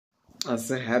was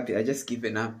so happy. I just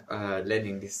given up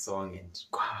learning this song, and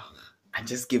wow, I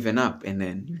just given up. And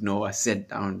then I sat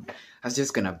down. I was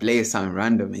just gonna play something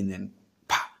random, and then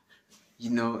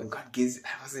God gives.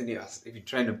 I was even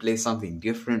trying to play something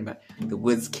different, but the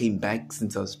words came back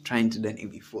since I was trying to learn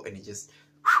it before, and it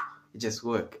just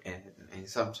worked. And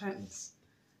sometimes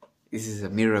this is a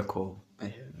miracle,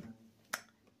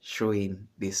 showing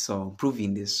this song,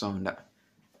 proving this song that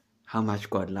how much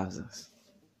God loves us.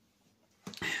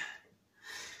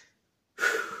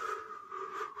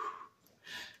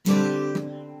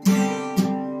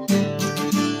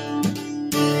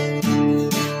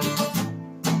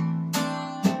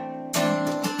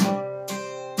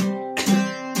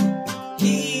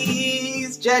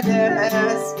 He's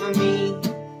jealous for me.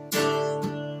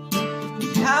 He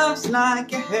comes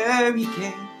like a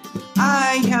hurricane.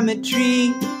 I am a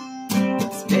tree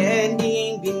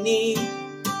bending beneath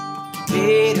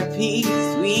weight of His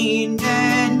wind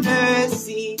and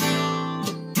mercy.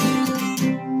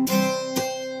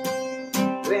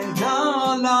 When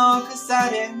all of a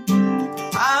sudden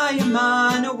I am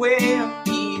unaware of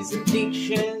His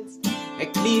afflictions,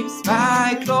 eclipsed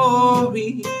by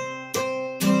glory.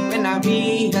 When I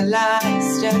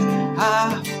realize just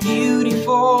how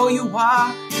beautiful you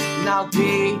are, and how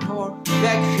great your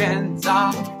affections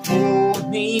are for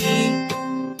me.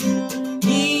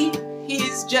 He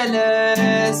is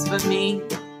jealous for me.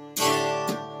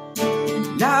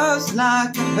 Love's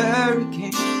like a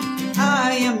hurricane.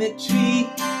 I am a tree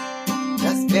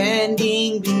that's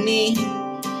bending beneath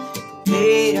the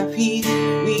weight of His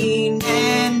wind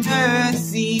and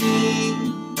mercy.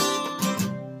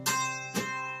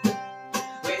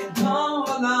 When all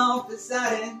of a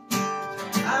sudden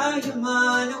I am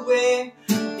unaware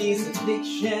of His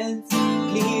afflictions,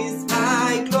 pleased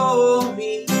by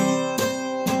glory.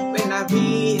 When I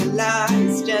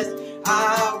realize just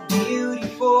how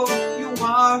beautiful you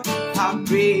are, how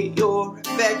great your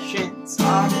affections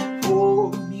are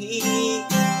for me.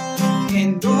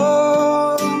 And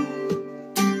oh,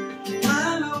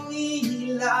 how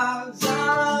He loves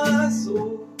us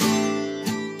so.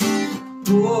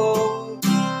 Oh,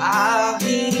 how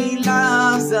He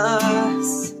loves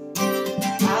us.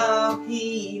 How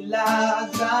He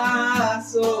loves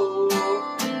us so.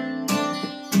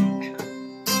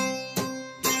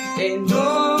 And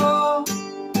oh,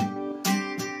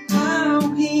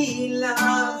 how He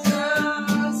loves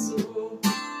us so.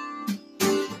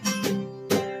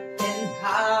 And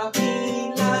how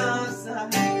He loves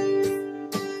us.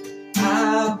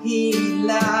 How He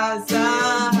loves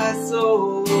us so.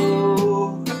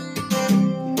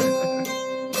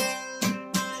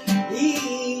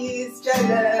 He's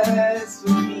jealous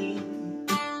for me.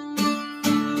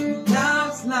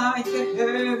 Love's like a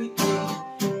hurricane.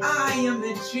 I am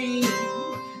a tree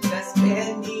that's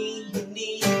bending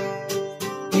beneath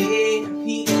weight of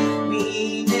His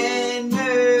wind and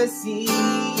mercy.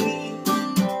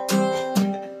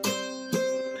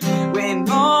 When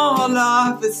all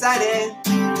of a sudden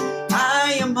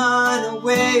I am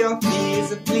unaware of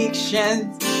His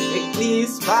afflictions,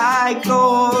 eclipsed by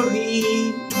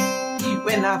glory.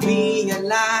 When I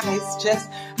realize just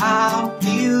how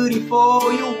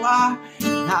beautiful you are,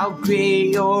 how great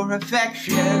your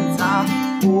affections are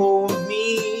for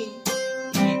me.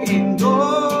 And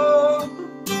oh,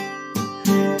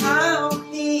 how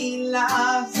He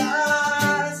loves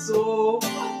us so.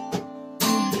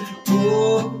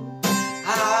 Oh,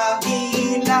 how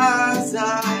He loves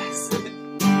us.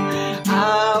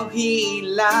 How He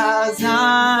loves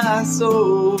us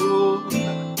so.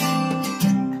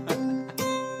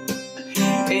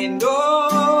 And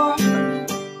oh,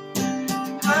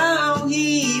 how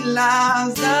He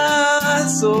loves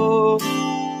us so.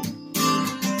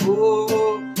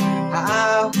 Oh,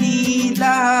 how He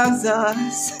loves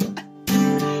us.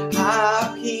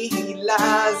 How He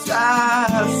loves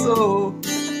us so.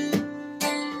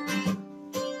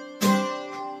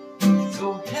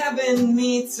 So heaven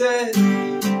meets earth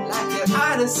like a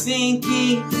heart of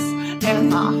sinking, and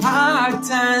my heart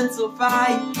turns to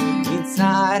fire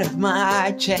inside of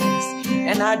my chest.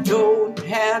 And I don't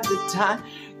have the time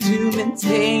to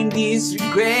maintain these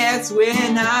regrets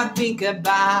when I think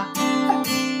about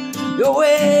the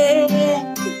way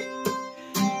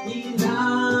He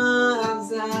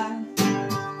loves us.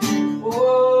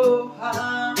 Oh,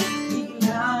 how He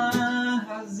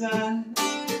loves us.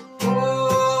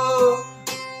 Oh,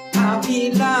 how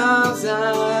He loves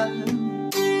us.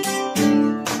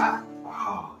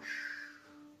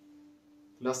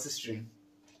 Lost the string.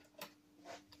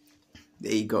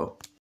 There you go.